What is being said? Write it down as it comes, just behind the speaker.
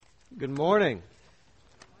Good morning.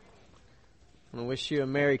 I want to wish you a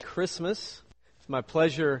Merry Christmas. It's my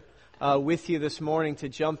pleasure with you this morning to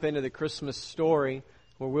jump into the Christmas story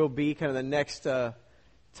where we'll be kind of the next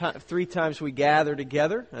 3 times we gather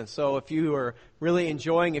together. And so if you are really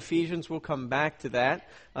enjoying Ephesians, we'll come back to that.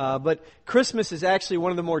 But Christmas is actually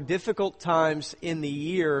one of the more difficult times in the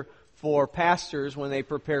year for pastors when they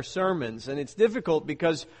prepare sermons. And it's difficult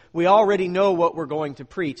because we already know what we're going to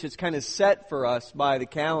preach. It's kind of set for us by the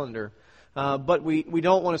calendar. But we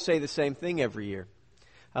don't want to say the same thing every year.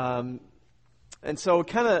 And so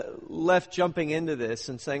kind of left jumping into this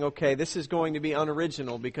and saying, okay, this is going to be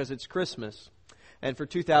unoriginal because it's Christmas. And for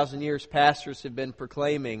 2,000 years, pastors have been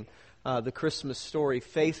proclaiming the Christmas story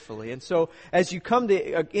faithfully. And so as you come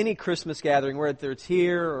to any Christmas gathering, whether it's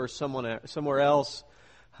here or somewhere else,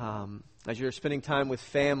 as you're spending time with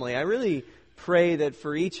family, I really pray that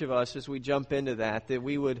for each of us as we jump into that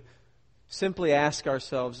we would simply ask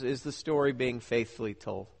ourselves, is the story being faithfully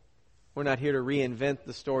told? We're not here to reinvent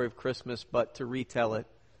the story of Christmas, but to retell it.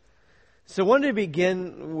 So I wanted to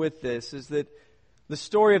begin with this, is that the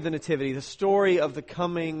story of the Nativity, the story of the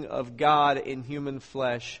coming of God in human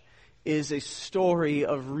flesh, is a story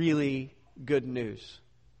of really good news.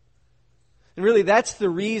 And really, that's the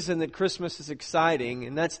reason that Christmas is exciting,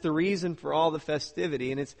 and that's the reason for all the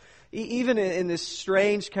festivity. And it's even in this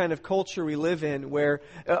strange kind of culture we live in where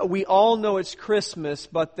we all know it's Christmas,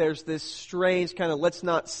 but there's this strange kind of, let's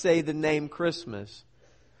not say the name Christmas.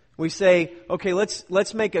 We say, okay,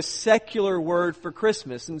 let's make a secular word for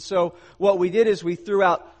Christmas. And so what we did is we threw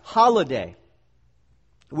out holiday,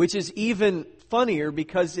 which is even funnier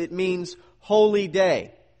because it means holy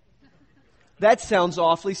day. That sounds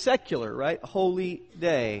awfully secular, right? Holy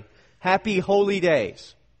day. Happy holy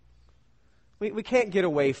days. We can't get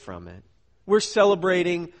away from it. We're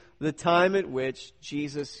celebrating the time at which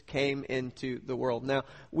Jesus came into the world. Now,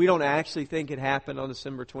 we don't actually think it happened on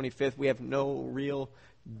December 25th. We have no real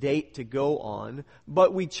date to go on.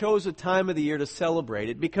 But we chose a time of the year to celebrate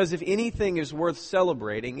it because if anything is worth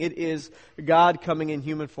celebrating, it is God coming in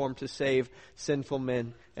human form to save sinful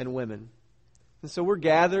men and women. And so we're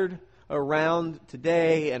gathered around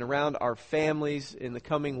today and around our families in the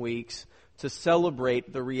coming weeks to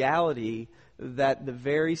celebrate the reality that the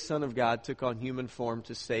very Son of God took on human form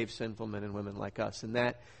to save sinful men and women like us. And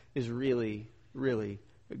that is really, really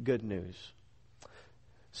good news.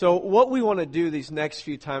 So what we want to do these next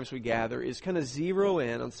few times we gather is kind of zero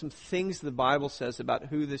in on some things the Bible says about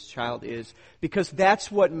who this child is, because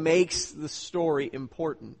that's what makes the story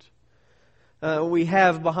important. We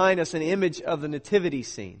have behind us an image of the nativity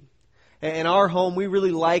scene. In our home, we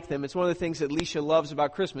really like them. It's one of the things that Alicia loves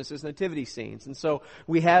about Christmas is nativity scenes. And so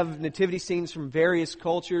we have nativity scenes from various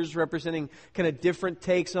cultures representing kind of different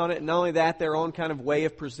takes on it. And not only that, their own kind of way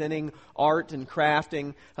of presenting art and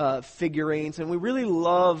crafting figurines. And we really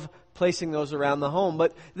love placing those around the home.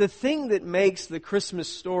 But the thing that makes the Christmas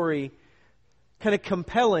story kind of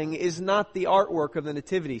compelling is not the artwork of the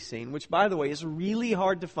nativity scene, which, by the way, is really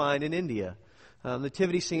hard to find in India.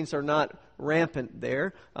 Nativity scenes are not rampant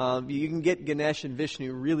there. You can get Ganesh and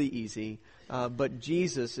Vishnu really easy, but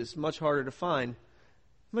Jesus is much harder to find.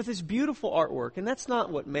 But this beautiful artwork, and that's not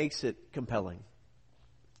what makes it compelling.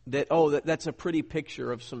 That's a pretty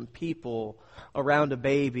picture of some people around a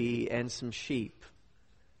baby and some sheep.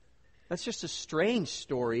 That's just a strange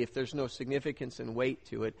story if there's no significance and weight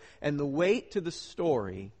to it. And the weight to the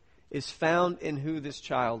story is found in who this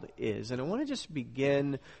child is. And I want to just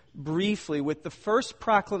begin briefly with the first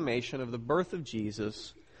proclamation of the birth of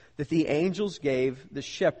Jesus that the angels gave the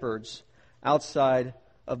shepherds outside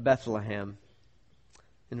of Bethlehem.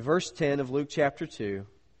 In verse 10 of Luke chapter 2,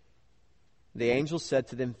 the angel said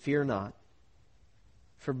to them, "Fear not,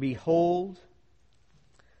 for behold,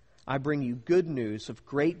 I bring you good news of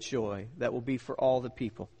great joy that will be for all the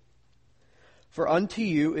people. For unto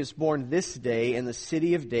you is born this day in the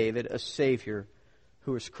city of David a Savior,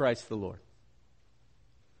 who is Christ the Lord."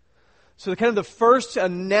 So the first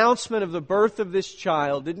announcement of the birth of this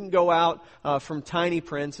child didn't go out from Tiny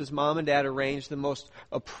Prince as mom and dad arranged the most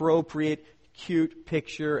appropriate, cute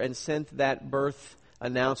picture and sent that birth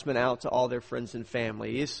announcement out to all their friends and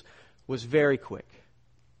family. This was very quick.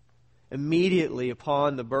 Immediately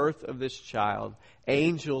upon the birth of this child,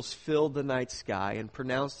 angels filled the night sky and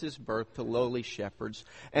pronounced his birth to lowly shepherds.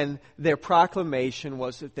 And their proclamation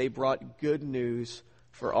was that they brought good news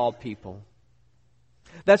for all people.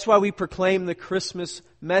 That's why we proclaim the Christmas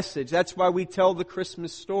message. That's why we tell the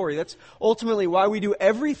Christmas story. That's ultimately why we do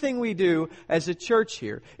everything we do as a church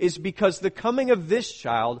here, is because the coming of this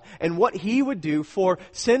child and what he would do for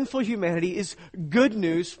sinful humanity is good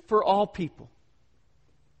news for all people.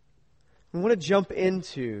 I want to jump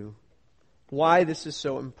into why this is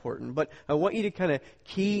so important, but I want you to kind of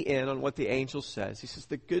key in on what the angel says. He says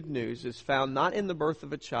the good news is found not in the birth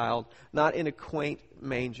of a child, not in a quaint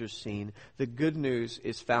manger scene. The good news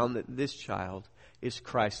is found that this child is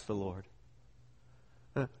Christ the Lord.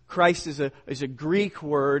 Christ is a Greek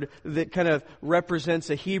word that kind of represents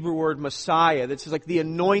a Hebrew word Messiah. That's like the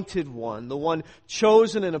anointed one, the one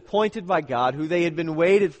chosen and appointed by God, who they had been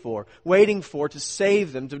waiting for to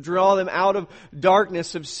save them, to draw them out of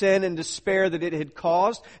darkness of sin and despair that it had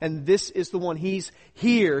caused. And this is the one. He's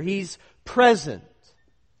here. He's present.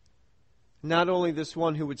 Not only this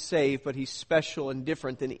one who would save, but He's special and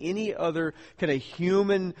different than any other kind of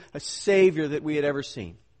human Savior that we had ever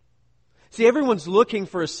seen. See, everyone's looking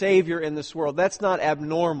for a Savior in this world. That's not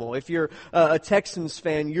abnormal. If you're a Texans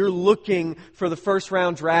fan, you're looking for the first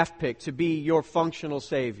round draft pick to be your functional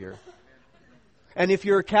Savior. And if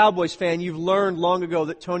you're a Cowboys fan, you've learned long ago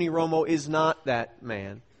that Tony Romo is not that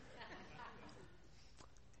man.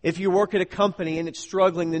 If you work at a company and it's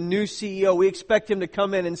struggling, the new CEO, we expect him to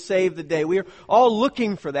come in and save the day. We are all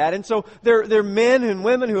looking for that. And so there are men and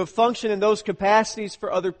women who have functioned in those capacities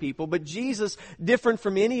for other people. But Jesus, different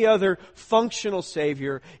from any other functional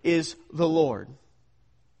Savior, is the Lord.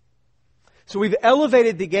 So we've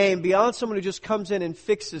elevated the game beyond someone who just comes in and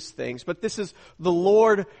fixes things. But this is the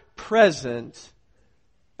Lord present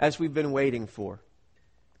as we've been waiting for.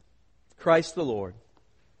 Christ the Lord,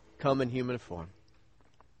 come in human form.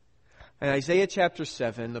 In Isaiah chapter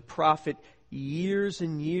 7, the prophet, years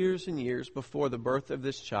and years and years before the birth of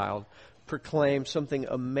this child, proclaimed something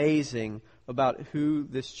amazing about who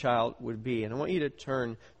this child would be. And I want you to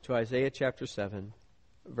turn to Isaiah chapter 7,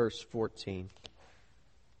 verse 14.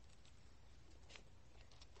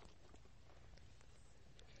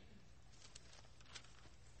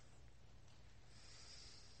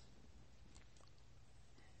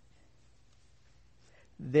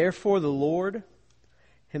 Therefore the Lord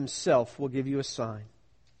Himself will give you a sign.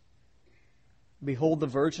 Behold, the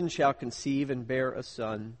virgin shall conceive and bear a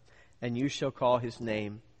son, and you shall call his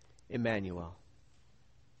name Emmanuel.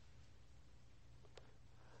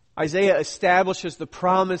 Isaiah establishes the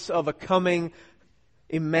promise of a coming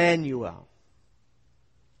Emmanuel.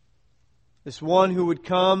 This one who would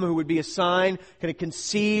come, who would be a sign, kind of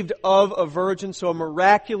conceived of a virgin, so a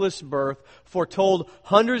miraculous birth, foretold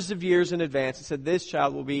hundreds of years in advance. It said this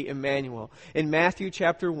child will be Emmanuel. In Matthew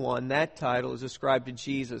chapter 1, that title is ascribed to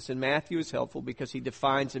Jesus. And Matthew is helpful because he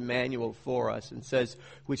defines Emmanuel for us and says,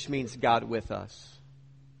 which means God with us.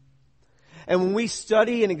 And when we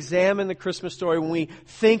study and examine the Christmas story, when we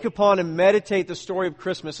think upon and meditate the story of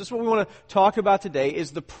Christmas, this is what we want to talk about today, is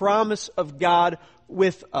the promise of God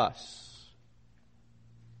with us.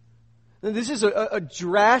 And this is a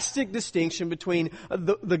drastic distinction between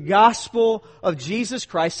the gospel of Jesus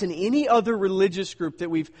Christ and any other religious group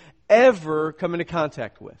that we've ever come into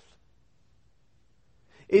contact with.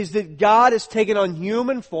 Is that God has taken on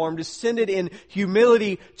human form, descended in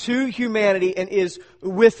humility to humanity, and is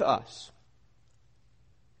with us.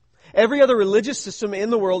 Every other religious system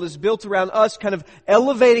in the world is built around us kind of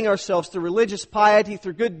elevating ourselves through religious piety,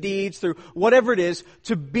 through good deeds, through whatever it is,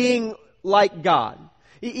 to being like God.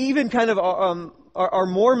 Even kind of our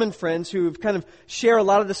Mormon friends who kind of share a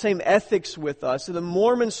lot of the same ethics with us. So the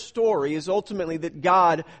Mormon story is ultimately that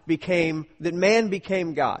man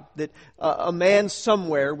became God. That a man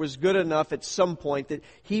somewhere was good enough at some point that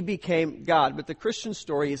he became God. But the Christian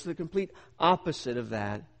story is the complete opposite of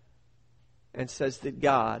that. And says that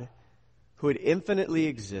God, who had infinitely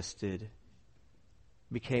existed,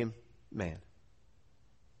 became man.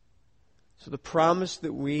 So the promise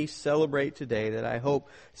that we celebrate today, that I hope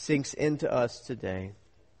sinks into us today,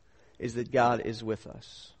 is that God is with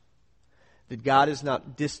us. That God is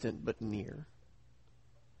not distant but near.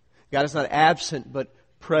 God is not absent but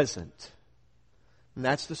present. And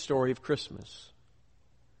that's the story of Christmas.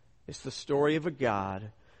 It's the story of a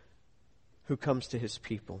God who comes to His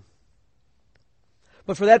people.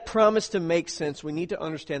 But for that promise to make sense, we need to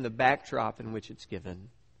understand the backdrop in which it's given.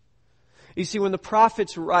 You see, when the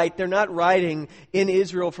prophets write, they're not writing in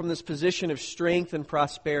Israel from this position of strength and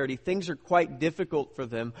prosperity. Things are quite difficult for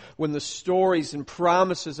them when the stories and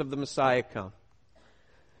promises of the Messiah come.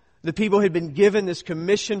 The people had been given this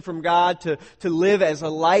commission from God to live as a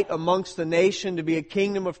light amongst the nation, to be a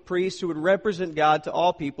kingdom of priests who would represent God to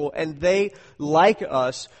all people, and they, like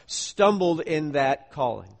us, stumbled in that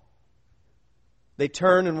calling. They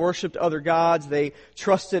turned and worshipped other gods. They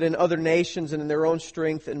trusted in other nations and in their own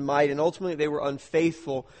strength and might. And ultimately they were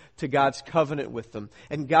unfaithful to God's covenant with them.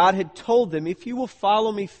 And God had told them, if you will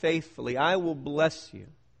follow me faithfully, I will bless you.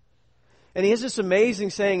 And he has this amazing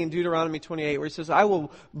saying in Deuteronomy 28 where he says, I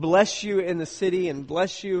will bless you in the city and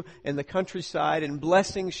bless you in the countryside, and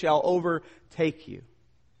blessing shall overtake you.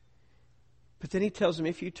 But then he tells him,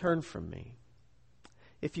 if you turn from me,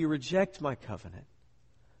 if you reject my covenant,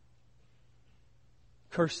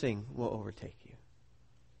 cursing will overtake you.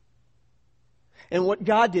 And what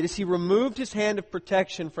God did is He removed His hand of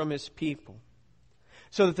protection from His people,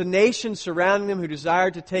 so that the nations surrounding them who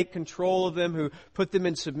desired to take control of them, who put them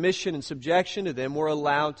in submission and subjection to them, were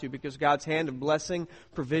allowed to, because God's hand of blessing,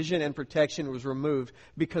 provision, and protection was removed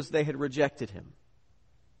because they had rejected Him.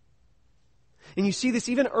 And you see this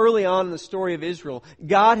even early on in the story of Israel.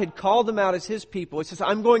 God had called them out as His people. He says,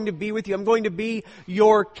 I'm going to be with you. I'm going to be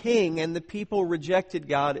your king. And the people rejected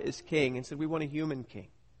God as king and said, we want a human king.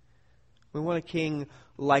 We want a king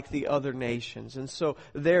like the other nations. And so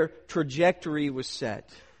their trajectory was set.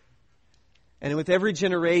 And with every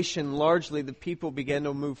generation, largely the people began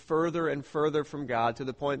to move further and further from God, to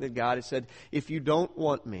the point that God has said, if you don't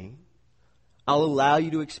want me, I'll allow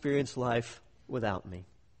you to experience life without me.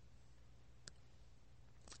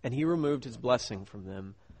 And He removed His blessing from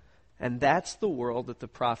them. And that's the world that the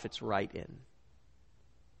prophets write in.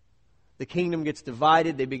 The kingdom gets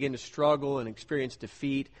divided, they begin to struggle and experience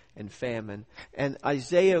defeat and famine. And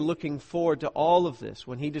Isaiah, looking forward to all of this,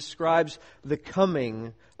 when he describes the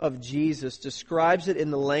coming of Jesus, describes it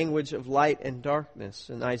in the language of light and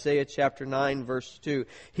darkness. In Isaiah chapter 9, verse 2,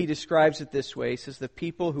 he describes it this way. He says, the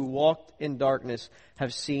people who walked in darkness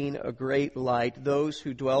have seen a great light. Those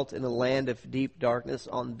who dwelt in a land of deep darkness,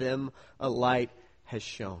 on them a light has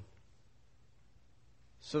shone.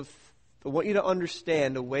 So I want you to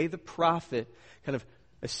understand the way the prophet kind of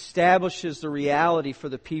establishes the reality for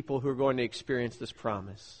the people who are going to experience this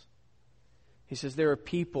promise. He says there are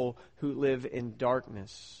people who live in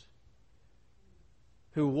darkness,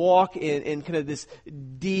 who walk in kind of this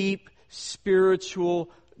deep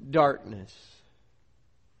spiritual darkness.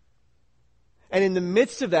 And in the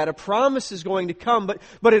midst of that, a promise is going to come.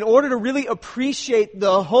 But in order to really appreciate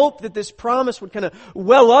the hope that this promise would kind of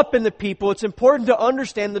well up in the people, it's important to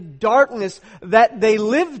understand the darkness that they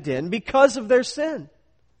lived in because of their sin.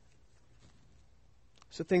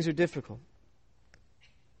 So things are difficult.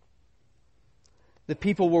 The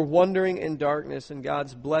people were wandering in darkness, and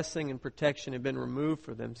God's blessing and protection had been removed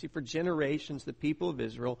for them. See, for generations, the people of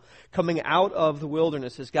Israel, coming out of the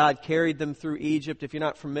wilderness as God carried them through Egypt. If you're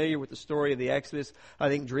not familiar with the story of the Exodus, I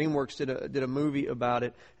think DreamWorks did a movie about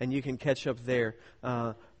it, and you can catch up there.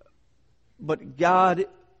 But God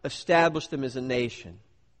established them as a nation,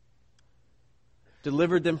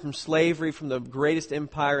 delivered them from slavery, from the greatest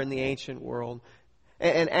empire in the ancient world.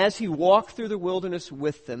 And as He walked through the wilderness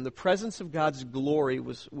with them, the presence of God's glory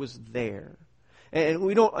was there. And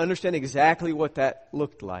we don't understand exactly what that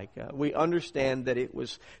looked like. We understand that it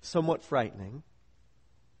was somewhat frightening.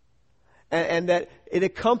 And that it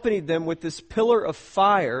accompanied them with this pillar of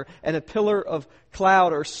fire and a pillar of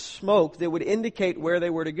cloud or smoke that would indicate where they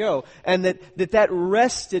were to go. And that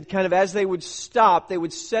rested kind of as they would stop. They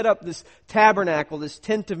would set up this tabernacle, this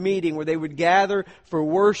tent of meeting, where they would gather for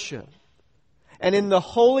worship. And in the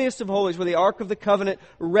holiest of holies, where the Ark of the Covenant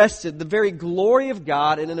rested, the very glory of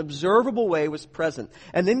God in an observable way was present.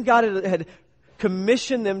 And then God had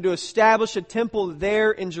commissioned them to establish a temple there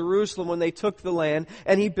in Jerusalem when they took the land,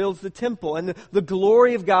 and He builds the temple. And the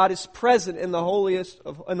glory of God is present in the holiest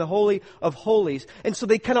in the Holy of Holies. And so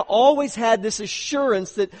they kind of always had this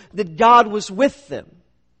assurance that God was with them.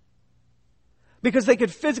 Because they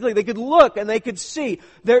could look and they could see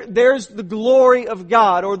there's the glory of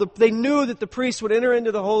God, or they knew that the priests would enter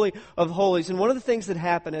into the Holy of Holies. And one of the things that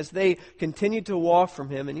happened as they continued to walk from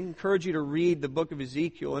Him, and I encourage you to read the book of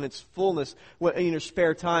Ezekiel in its fullness in your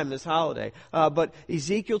spare time this holiday. But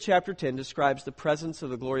Ezekiel chapter 10 describes the presence of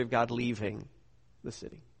the glory of God leaving the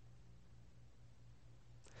city.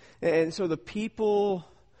 And so the people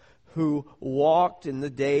who walked in the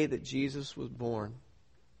day that Jesus was born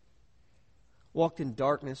walked in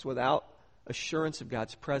darkness without assurance of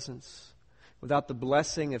God's presence, without the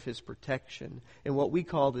blessing of His protection, in what we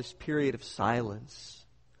call this period of silence,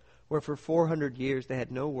 where for 400 years they had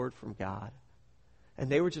no word from God. And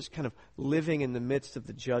they were just kind of living in the midst of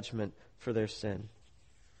the judgment for their sin.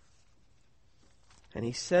 And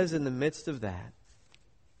He says in the midst of that,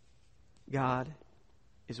 God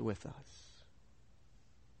is with us.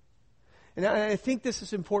 And I think this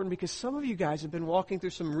is important because some of you guys have been walking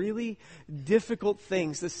through some really difficult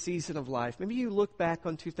things this season of life. Maybe you look back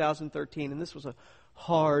on 2013 and this was a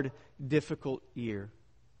hard, difficult year.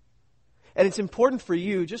 And it's important for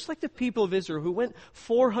you, just like the people of Israel who went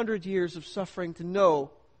 400 years of suffering, to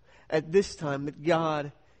know at this time that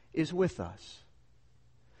God is with us.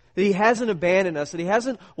 that He hasn't abandoned us, that He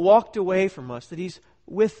hasn't walked away from us, that He's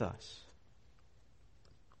with us.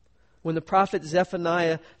 When the prophet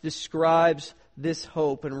Zephaniah describes this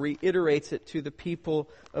hope and reiterates it to the people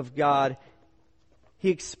of God, he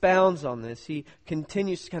expounds on this. He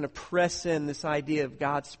continues to kind of press in this idea of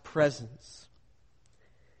God's presence.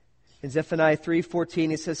 In Zephaniah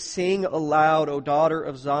 3:14, it says, "Sing aloud, O daughter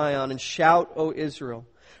of Zion, and shout, O Israel.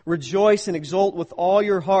 Rejoice and exult with all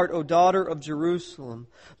your heart, O daughter of Jerusalem.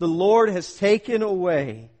 The Lord has taken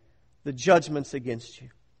away the judgments against you.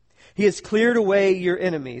 He has cleared away your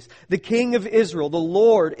enemies. The King of Israel, the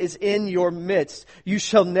Lord, is in your midst. You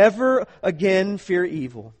shall never again fear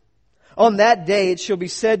evil. On that day it shall be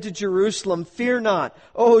said to Jerusalem, Fear not,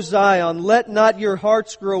 O Zion, let not your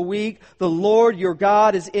hearts grow weak. The Lord your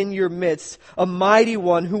God is in your midst, a mighty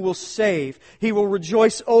one who will save. He will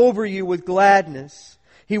rejoice over you with gladness.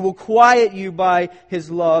 He will quiet you by His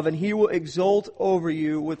love, and He will exult over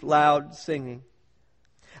you with loud singing.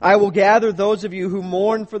 I will gather those of you who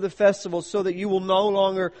mourn for the festival so that you will no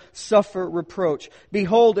longer suffer reproach.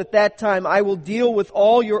 Behold, at that time I will deal with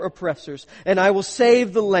all your oppressors, and I will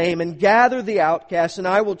save the lame and gather the outcasts, and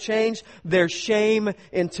I will change their shame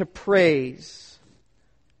into praise,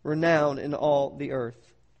 renown in all the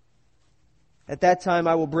earth. At that time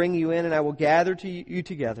I will bring you in, and I will gather you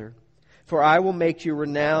together, for I will make you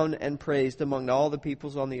renowned and praised among all the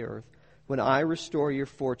peoples on the earth, when I restore your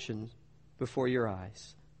fortunes before your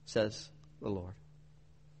eyes, says the Lord."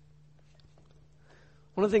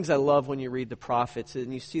 One of the things I love when you read the prophets,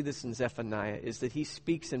 and you see this in Zephaniah, is that he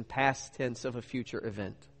speaks in past tense of a future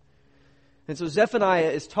event. And so Zephaniah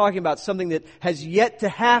is talking about something that has yet to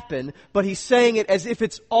happen, but he's saying it as if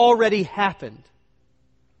it's already happened.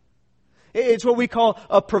 It's what we call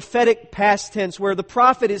a prophetic past tense, where the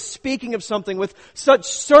prophet is speaking of something with such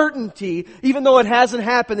certainty, even though it hasn't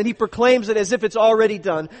happened, that he proclaims it as if it's already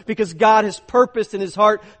done, because God has purposed in His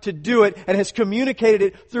heart to do it and has communicated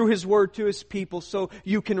it through His word to His people, so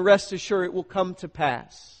you can rest assured it will come to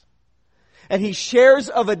pass. And he shares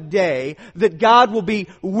of a day that God will be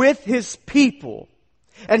with His people,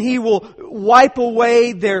 and He will wipe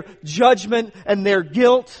away their judgment and their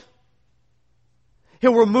guilt.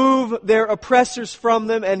 He'll remove their oppressors from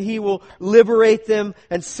them, and He will liberate them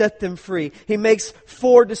and set them free. He makes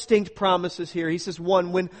 4 distinct promises here. He says,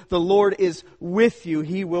 1, when the Lord is with you,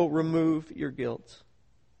 He will remove your guilt.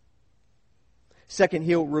 2nd,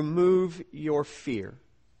 He'll remove your fear.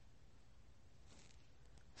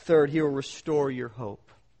 3rd, He'll restore your hope.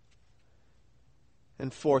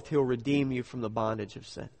 And 4th, He'll redeem you from the bondage of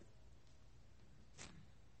sin.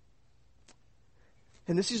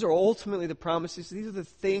 And these are ultimately the promises. These are the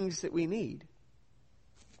things that we need.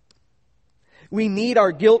 We need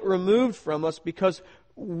our guilt removed from us because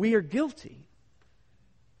we are guilty.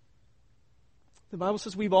 The Bible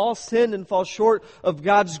says we've all sinned and fall short of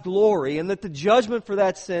God's glory, and that the judgment for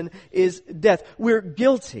that sin is death. We're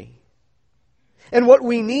guilty. And what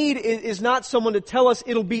we need is not someone to tell us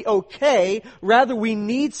it'll be okay. Rather, we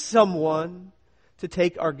need someone to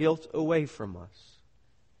take our guilt away from us.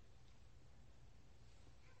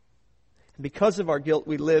 Because of our guilt,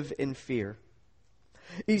 we live in fear.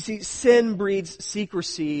 You see, sin breeds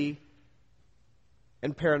secrecy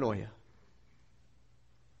and paranoia.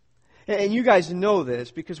 And you guys know this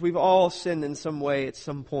because we've all sinned in some way at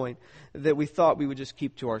some point that we thought we would just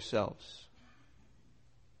keep to ourselves.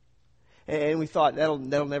 And we thought that'll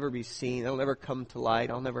never be seen, that'll never come to light,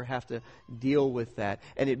 I'll never have to deal with that.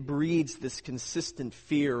 And it breeds this consistent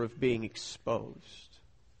fear of being exposed.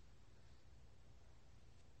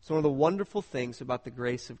 So one of the wonderful things about the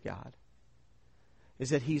grace of God is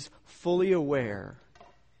that He's fully aware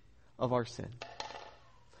of our sin.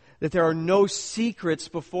 That there are no secrets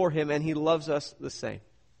before Him, and He loves us the same.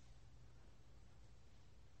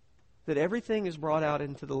 That everything is brought out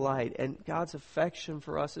into the light, and God's affection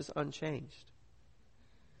for us is unchanged.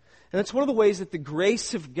 And that's one of the ways that the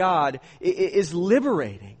grace of God is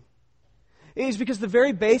liberating. It is because the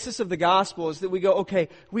very basis of the gospel is that we go, okay,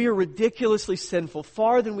 we are ridiculously sinful,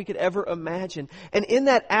 far than we could ever imagine. And in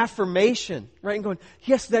that affirmation, right, and going,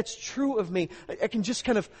 yes, that's true of me, I can just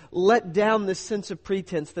kind of let down this sense of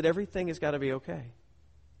pretense that everything has got to be okay.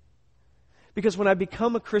 Because when I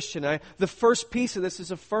become a Christian, the first piece of this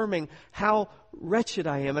is affirming how wretched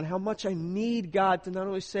I am and how much I need God to not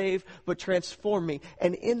only save, but transform me.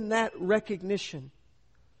 And in that recognition,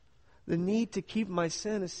 the need to keep my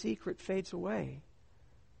sin a secret fades away.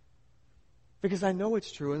 Because I know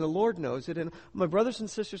it's true, and the Lord knows it, and my brothers and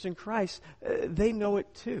sisters in Christ, they know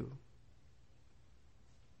it too.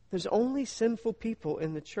 There's only sinful people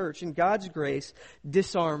in the church, and God's grace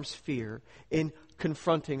disarms fear in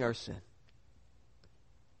confronting our sin.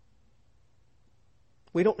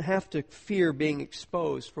 We don't have to fear being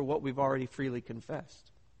exposed for what we've already freely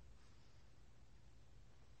confessed.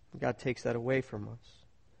 God takes that away from us.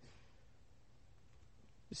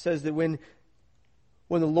 It says that when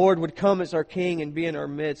the Lord would come as our King and be in our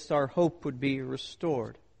midst, our hope would be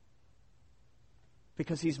restored.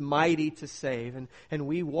 Because He's mighty to save, and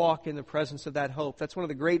we walk in the presence of that hope. That's one of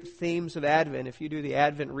the great themes of Advent. If you do the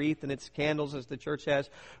Advent wreath and its candles, as the church has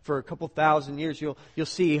for a couple thousand years, you'll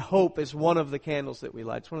see hope as one of the candles that we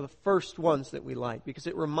light. It's one of the first ones that we light, because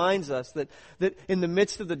it reminds us that in the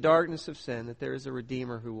midst of the darkness of sin, that there is a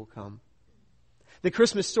Redeemer who will come. The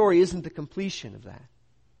Christmas story isn't the completion of that.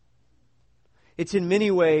 It's in many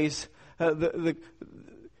ways the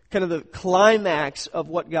kind of the climax of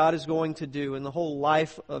what God is going to do in the whole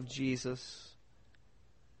life of Jesus.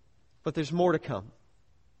 But there's more to come.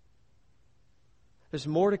 There's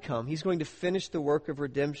more to come. He's going to finish the work of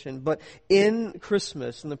redemption. But in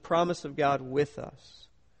Christmas and the promise of God with us,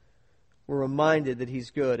 we're reminded that He's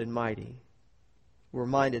good and mighty. We're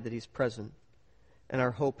reminded that He's present. And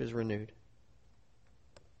our hope is renewed.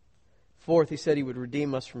 Fourth, He said He would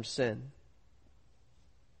redeem us from sin.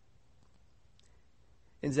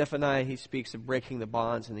 In Zephaniah, he speaks of breaking the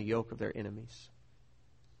bonds and the yoke of their enemies.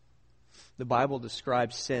 The Bible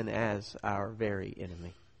describes sin as our very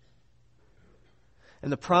enemy.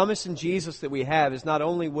 And the promise in Jesus that we have is not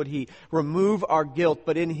only would He remove our guilt,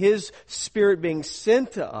 but in His Spirit being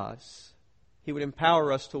sent to us, He would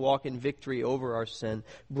empower us to walk in victory over our sin,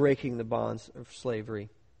 breaking the bonds of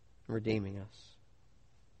slavery and redeeming us.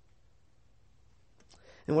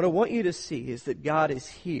 And what I want you to see is that God is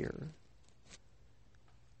here.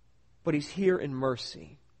 But He's here in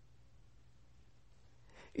mercy.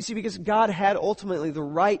 You see, because God had ultimately the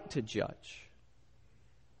right to judge.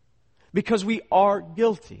 Because we are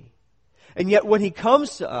guilty. And yet when He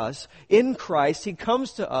comes to us in Christ, He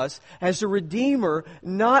comes to us as a Redeemer,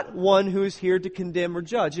 not one who is here to condemn or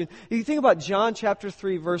judge. And if you think about John chapter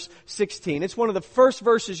 3, verse 16, it's one of the first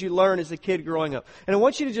verses you learn as a kid growing up. And I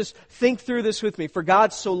want you to just think through this with me. For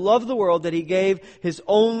God so loved the world that He gave His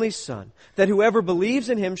only Son, that whoever believes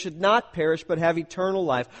in Him should not perish but have eternal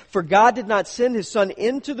life. For God did not send His Son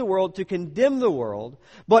into the world to condemn the world,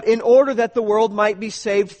 but in order that the world might be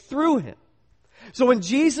saved through Him. So when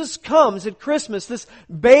Jesus comes at Christmas, this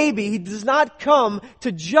baby, He does not come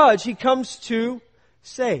to judge, He comes to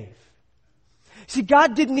save. See,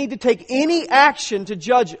 God didn't need to take any action to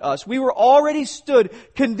judge us. We were already stood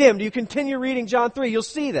condemned. You continue reading John 3, you'll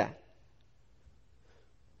see that.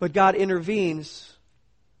 But God intervenes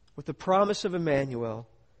with the promise of Emmanuel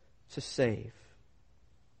to save,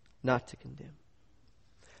 not to condemn.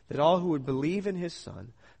 That all who would believe in His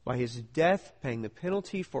Son, by His death paying the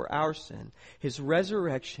penalty for our sin, His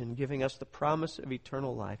resurrection giving us the promise of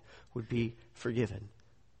eternal life, would be forgiven,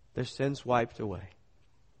 their sins wiped away.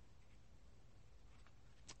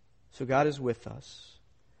 So God is with us,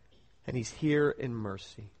 and He's here in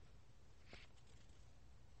mercy.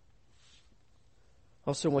 I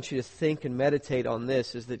also want you to think and meditate on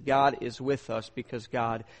this, is that God is with us because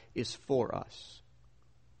God is for us.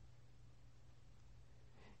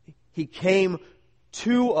 He came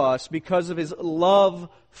to us because of His love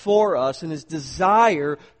for us and His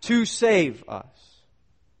desire to save us.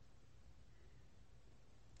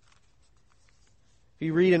 If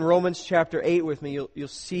you read in Romans chapter 8 with me, you'll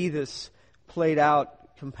see this played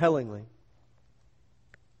out compellingly.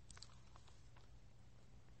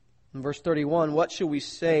 In verse 31, what shall we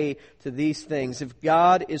say to these things? If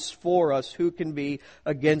God is for us, who can be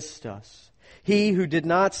against us? He who did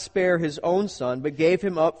not spare His own Son, but gave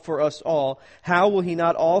Him up for us all, how will He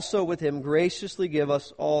not also with Him graciously give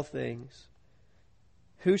us all things?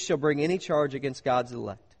 Who shall bring any charge against God's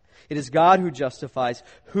elect? It is God who justifies.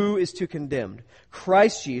 Who is to condemn?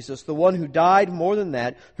 Christ Jesus, the one who died, more than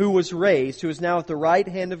that, who was raised, who is now at the right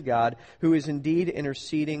hand of God, who is indeed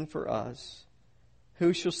interceding for us.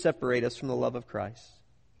 Who shall separate us from the love of Christ?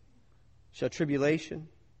 Shall tribulation,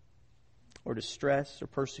 or distress, or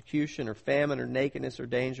persecution, or famine, or nakedness, or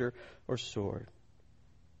danger, or sword?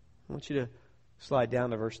 I want you to slide down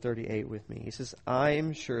to verse 38 with me. He says, I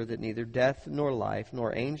am sure that neither death nor life,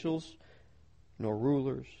 nor angels, nor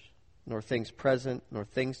rulers, nor things present, nor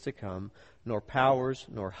things to come, nor powers,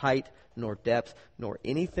 nor height, nor depth, nor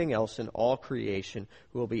anything else in all creation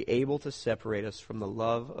will be able to separate us from the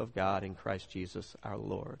love of God in Christ Jesus our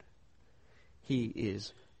Lord. He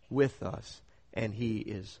is with us, and He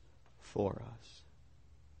is for us.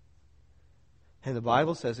 And the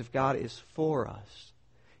Bible says if God is for us,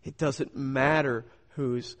 it doesn't matter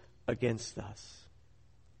who's against us.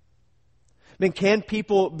 I mean, can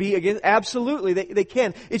people be against? Absolutely, they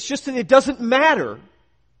can. It's just that it doesn't matter.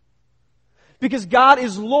 Because God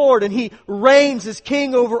is Lord and He reigns as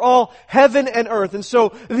King over all heaven and earth. And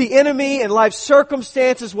so the enemy and life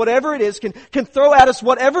circumstances, whatever it is, can throw at us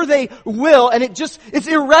whatever they will, and it's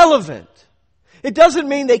irrelevant. It doesn't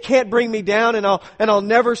mean they can't bring me down and I'll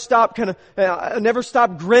never stop never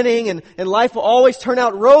stop grinning and life will always turn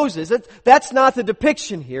out roses. That's not the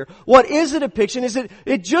depiction here. What is the depiction is that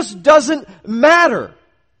it just doesn't matter.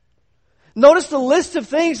 Notice the list of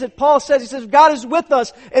things that Paul says. He says, God is with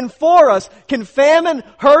us and for us. Can famine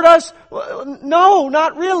hurt us? No,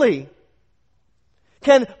 not really.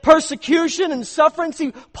 Can persecution and suffering?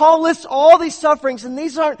 See, Paul lists all these sufferings, and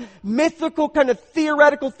these aren't mythical kind of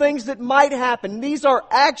theoretical things that might happen. These are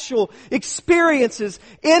actual experiences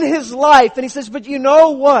in his life. And he says, but you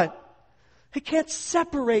know what? It can't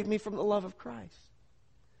separate me from the love of Christ.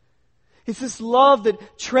 It's this love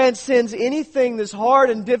that transcends anything this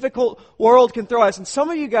hard and difficult world can throw at us. And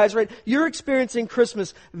some of you guys, right, you're experiencing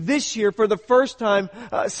Christmas this year for the first time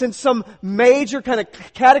since some major kind of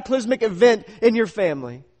cataclysmic event in your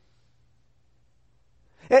family.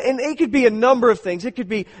 And it could be a number of things. It could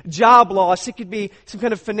be job loss. It could be some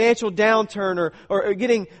kind of financial downturn or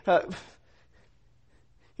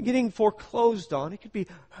getting foreclosed on. It could be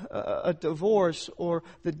a divorce or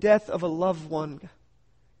the death of a loved one.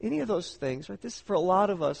 Any of those things, right? This, for a lot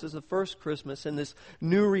of us, is the first Christmas in this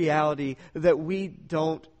new reality that we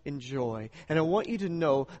don't enjoy. And I want you to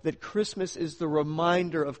know that Christmas is the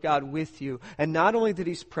reminder of God with you. And not only that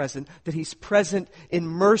He's present in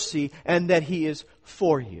mercy and that He is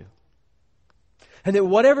for you. And that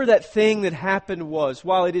whatever that thing that happened was,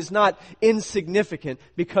 while it is not insignificant,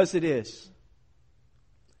 because it is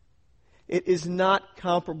not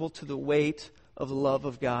comparable to the weight of the love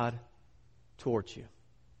of God towards you.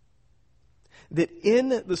 That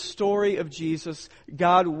in the story of Jesus,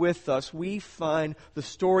 God with us, we find the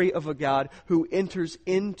story of a God who enters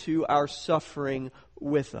into our suffering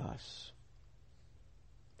with us.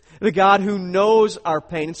 The God who knows our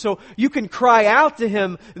pain. And so you can cry out to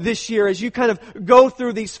Him this year as you kind of go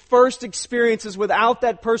through these first experiences without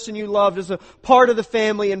that person you loved as a part of the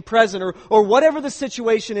family and present, or whatever the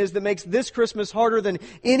situation is that makes this Christmas harder than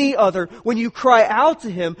any other. When you cry out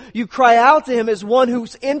to Him as one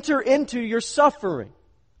who's entered into your suffering.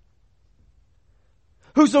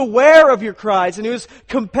 Who's aware of your cries and who's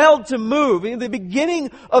compelled to move. In the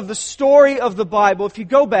beginning of the story of the Bible, if you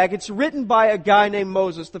go back, it's written by a guy named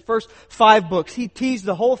Moses. The first 5 books, he teased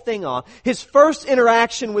the whole thing off. His first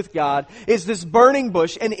interaction with God is this burning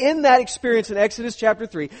bush. And in that experience in Exodus chapter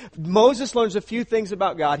 3, Moses learns a few things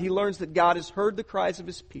about God. He learns that God has heard the cries of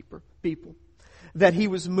His people. That He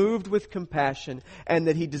was moved with compassion and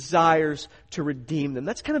that He desires to redeem them.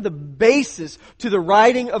 That's kind of the basis to the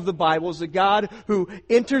writing of the Bible, is a God who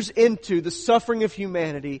enters into the suffering of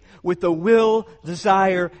humanity with the will,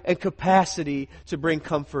 desire, and capacity to bring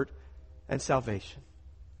comfort and salvation.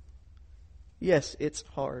 Yes, it's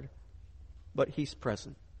hard, but He's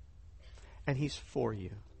present and He's for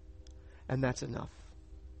you. And that's enough.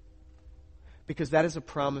 Because that is a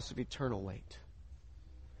promise of eternal weight.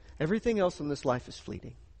 Everything else in this life is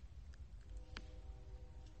fleeting.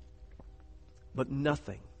 But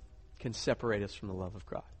nothing can separate us from the love of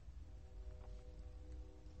God.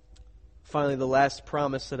 Finally, the last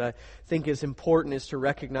promise that I think is important is to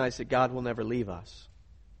recognize that God will never leave us.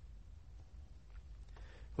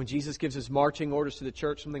 When Jesus gives His marching orders to the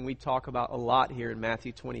church, something we talk about a lot here in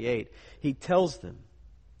Matthew 28, He tells them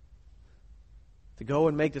to go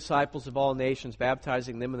and make disciples of all nations,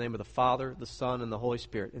 baptizing them in the name of the Father, the Son, and the Holy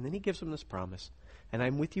Spirit. And then He gives them this promise, and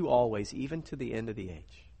I'm with you always, even to the end of the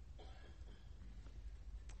age.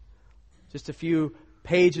 Just a few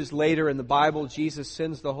pages later in the Bible, Jesus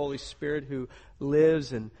sends the Holy Spirit who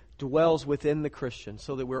lives and dwells within the Christian,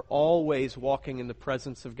 so that we're always walking in the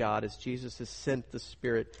presence of God as Jesus has sent the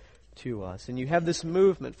Spirit to us. And you have this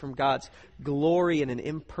movement from God's glory in an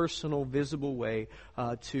impersonal, visible way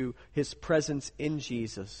to His presence in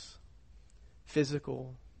Jesus.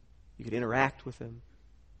 Physical. You could interact with Him.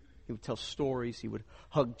 He would tell stories. He would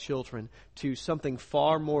hug children. To something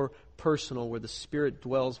far more personal where the Spirit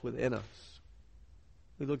dwells within us.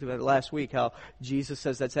 We looked at that last week, how Jesus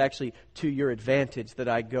says that's actually to your advantage that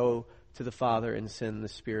I go to the Father and send the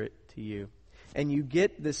Spirit to you. And you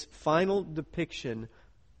get this final depiction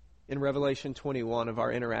in Revelation 21 of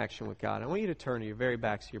our interaction with God. I want you to turn to your very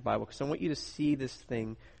backs of your Bible because I want you to see this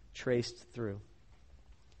thing traced through.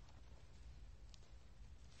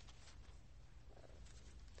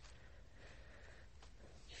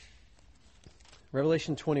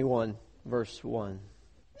 Revelation 21, verse 1.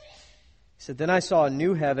 He said, "Then I saw a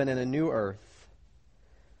new heaven and a new earth.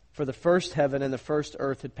 For the first heaven and the first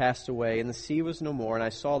earth had passed away, and the sea was no more. And I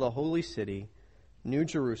saw the holy city, New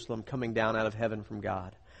Jerusalem, coming down out of heaven from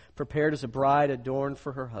God, prepared as a bride adorned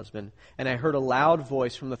for her husband. And I heard a loud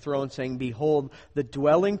voice from the throne saying, Behold, the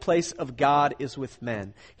dwelling place of God is with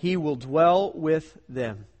men. He will dwell with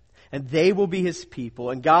them, and they will be His people.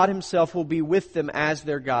 And God Himself will be with them as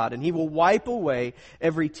their God. And He will wipe away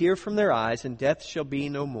every tear from their eyes, and death shall be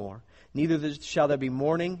no more. Neither shall there be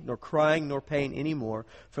mourning, nor crying, nor pain any more,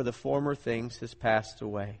 for the former things has passed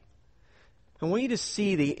away. I want you to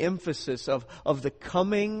see the emphasis of the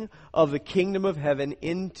coming of the kingdom of heaven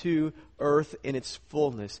into earth in its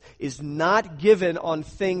fullness is not given on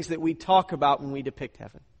things that we talk about when we depict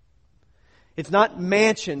heaven. It's not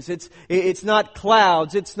mansions, it's not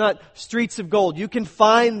clouds, it's not streets of gold. You can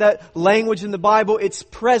find that language in the Bible, it's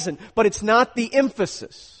present, but it's not the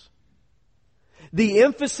emphasis. The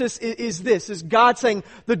emphasis is this, is God saying,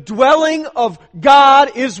 the dwelling of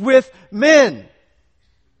God is with men.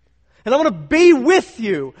 And I'm going to be with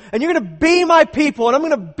you. And you're going to be my people. And I'm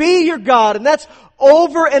going to be your God. And that's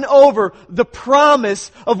over and over the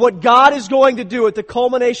promise of what God is going to do at the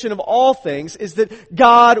culmination of all things is that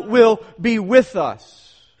God will be with us.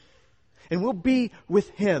 And we'll be with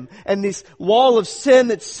Him. And this wall of sin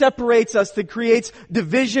that separates us, that creates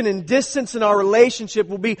division and distance in our relationship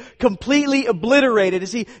will be completely obliterated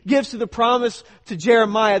as He gives to the promise to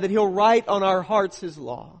Jeremiah that He'll write on our hearts His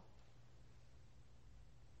law.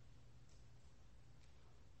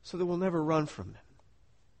 So that we'll never run from Him.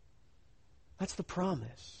 That's the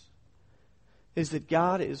promise. Is that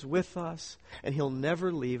God is with us and He'll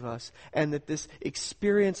never leave us, and that this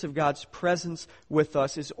experience of God's presence with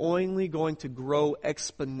us is only going to grow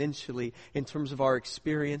exponentially in terms of our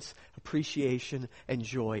experience, appreciation, and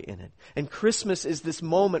joy in it. And Christmas is this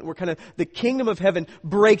moment where kind of the kingdom of heaven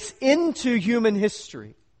breaks into human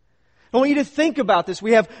history. I want you to think about this.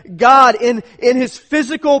 We have God in His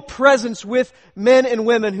physical presence with men and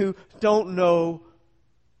women who don't know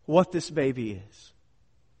what this baby is.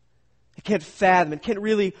 They can't fathom it, can't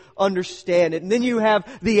really understand it. And then you have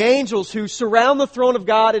the angels who surround the throne of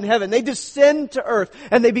God in heaven. They descend to earth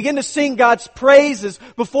and they begin to sing God's praises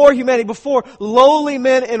before humanity, before lowly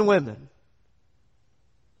men and women.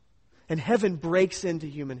 And heaven breaks into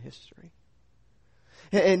human history.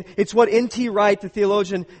 And it's what N.T. Wright, the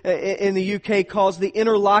theologian in the UK, calls the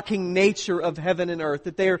interlocking nature of heaven and earth.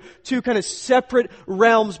 That they are two kind of separate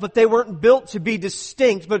realms, but they weren't built to be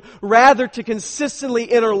distinct, but rather to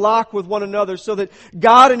consistently interlock with one another so that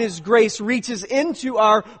God in His grace reaches into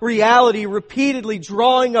our reality repeatedly,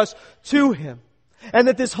 drawing us to Him. And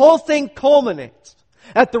that this whole thing culminates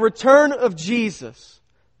at the return of Jesus.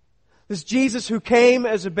 This Jesus who came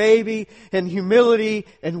as a baby in humility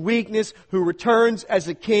and weakness, who returns as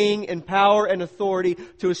a king in power and authority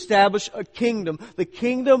to establish a kingdom, the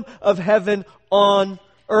kingdom of heaven on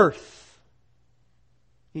earth.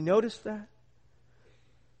 You notice that?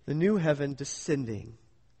 The new heaven descending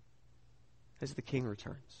as the king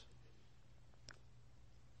returns.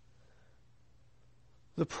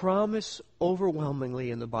 The promise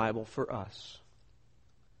overwhelmingly in the Bible for us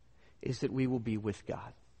is that we will be with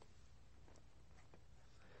God.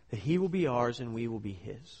 That He will be ours and we will be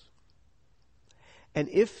His. And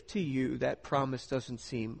if to you that promise doesn't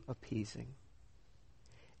seem appeasing,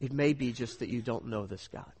 it may be just that you don't know this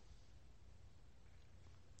God.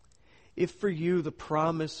 If for you the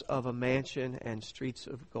promise of a mansion and streets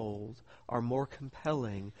of gold are more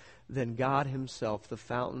compelling than God Himself, the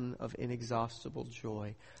fountain of inexhaustible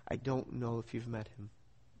joy, I don't know if you've met Him.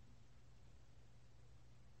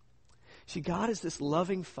 See, God is this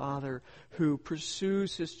loving Father who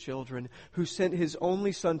pursues His children, who sent His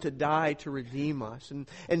only Son to die to redeem us.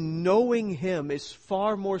 And knowing Him is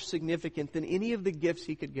far more significant than any of the gifts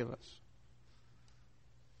He could give us.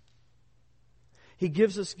 He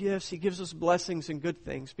gives us gifts, He gives us blessings and good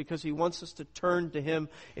things because He wants us to turn to Him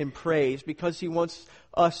in praise, because He wants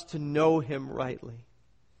us to know Him rightly.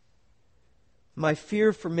 My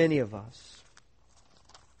fear for many of us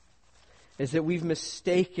is that we've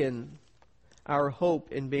mistaken our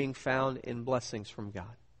hope in being found in blessings from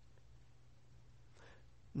God.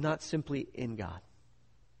 Not simply in God.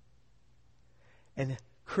 And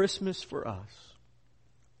Christmas for us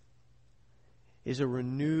is a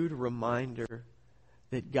renewed reminder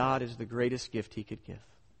that God is the greatest gift He could give.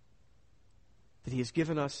 That He has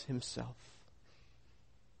given us Himself.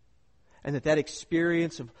 And that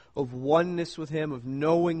experience of oneness with Him, of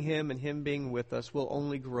knowing Him and Him being with us will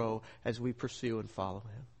only grow as we pursue and follow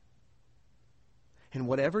Him. And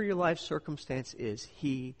whatever your life circumstance is,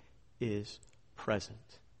 He is present.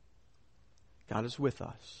 God is with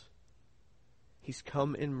us. He's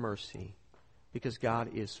come in mercy because God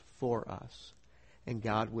is for us, and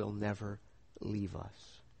God will never leave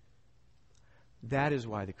us. That is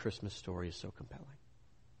why the Christmas story is so compelling.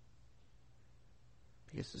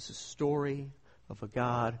 Because it's a story of a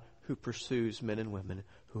God who pursues men and women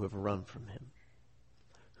who have run from Him,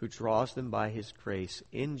 who draws them by His grace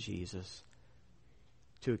in Jesus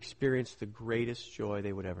to experience the greatest joy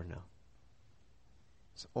they would ever know.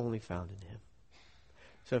 It's only found in Him.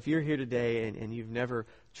 So if you're here today and you've never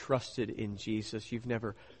trusted in Jesus, you've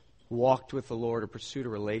never walked with the Lord or pursued a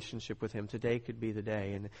relationship with Him, today could be the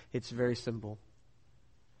day. And it's very simple.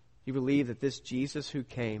 You believe that this Jesus who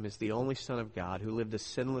came is the only Son of God, who lived a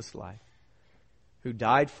sinless life, who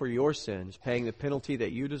died for your sins, paying the penalty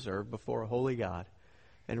that you deserve before a holy God,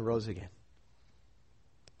 and rose again.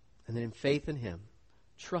 And then in faith in Him,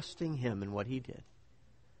 trusting Him and what He did,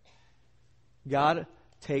 God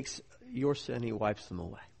takes your sin, He wipes them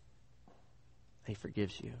away. He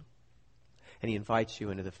forgives you. And He invites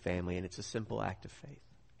you into the family, and it's a simple act of faith.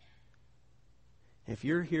 If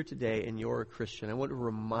you're here today and you're a Christian, I want to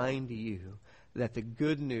remind you that the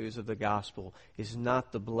good news of the gospel is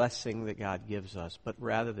not the blessing that God gives us, but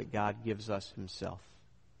rather that God gives us Himself.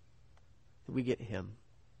 That we get Him.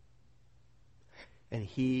 And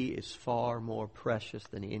He is far more precious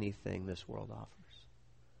than anything this world offers.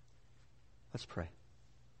 Let's pray.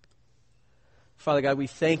 Father God, we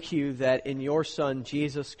thank You that in Your Son,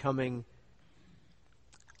 Jesus, coming,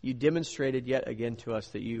 You demonstrated yet again to us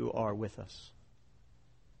that You are with us.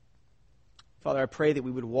 Father, I pray that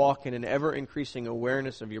we would walk in an ever-increasing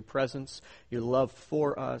awareness of Your presence, Your love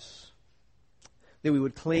for us, that we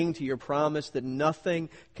would cling to Your promise that nothing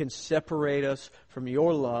can separate us from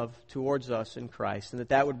Your love towards us in Christ, and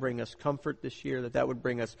that would bring us comfort this year, that would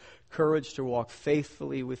bring us courage to walk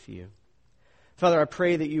faithfully with You. Father, I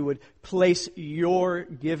pray that You would place Your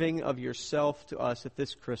giving of Yourself to us at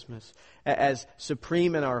this Christmas as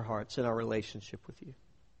supreme in our hearts and our relationship with You.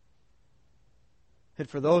 And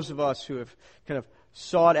for those of us who have kind of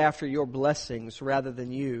sought after Your blessings rather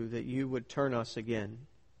than You, that You would turn us again.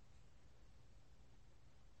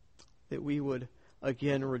 That we would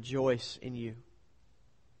again rejoice in You.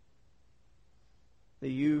 That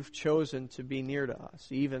You've chosen to be near to us,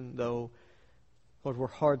 even though, Lord, we're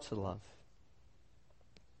hard to love.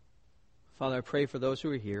 Father, I pray for those who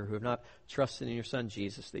are here who have not trusted in Your Son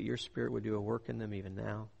Jesus, that Your Spirit would do a work in them even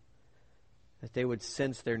now. That they would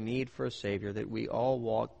sense their need for a Savior, that we all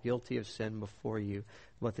walk guilty of sin before You,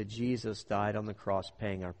 but that Jesus died on the cross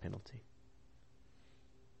paying our penalty.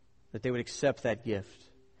 That they would accept that gift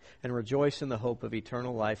and rejoice in the hope of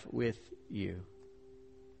eternal life with You.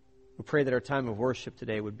 We pray that our time of worship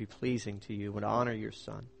today would be pleasing to You, would honor Your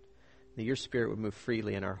Son, that Your Spirit would move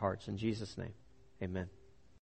freely in our hearts. In Jesus' name, amen.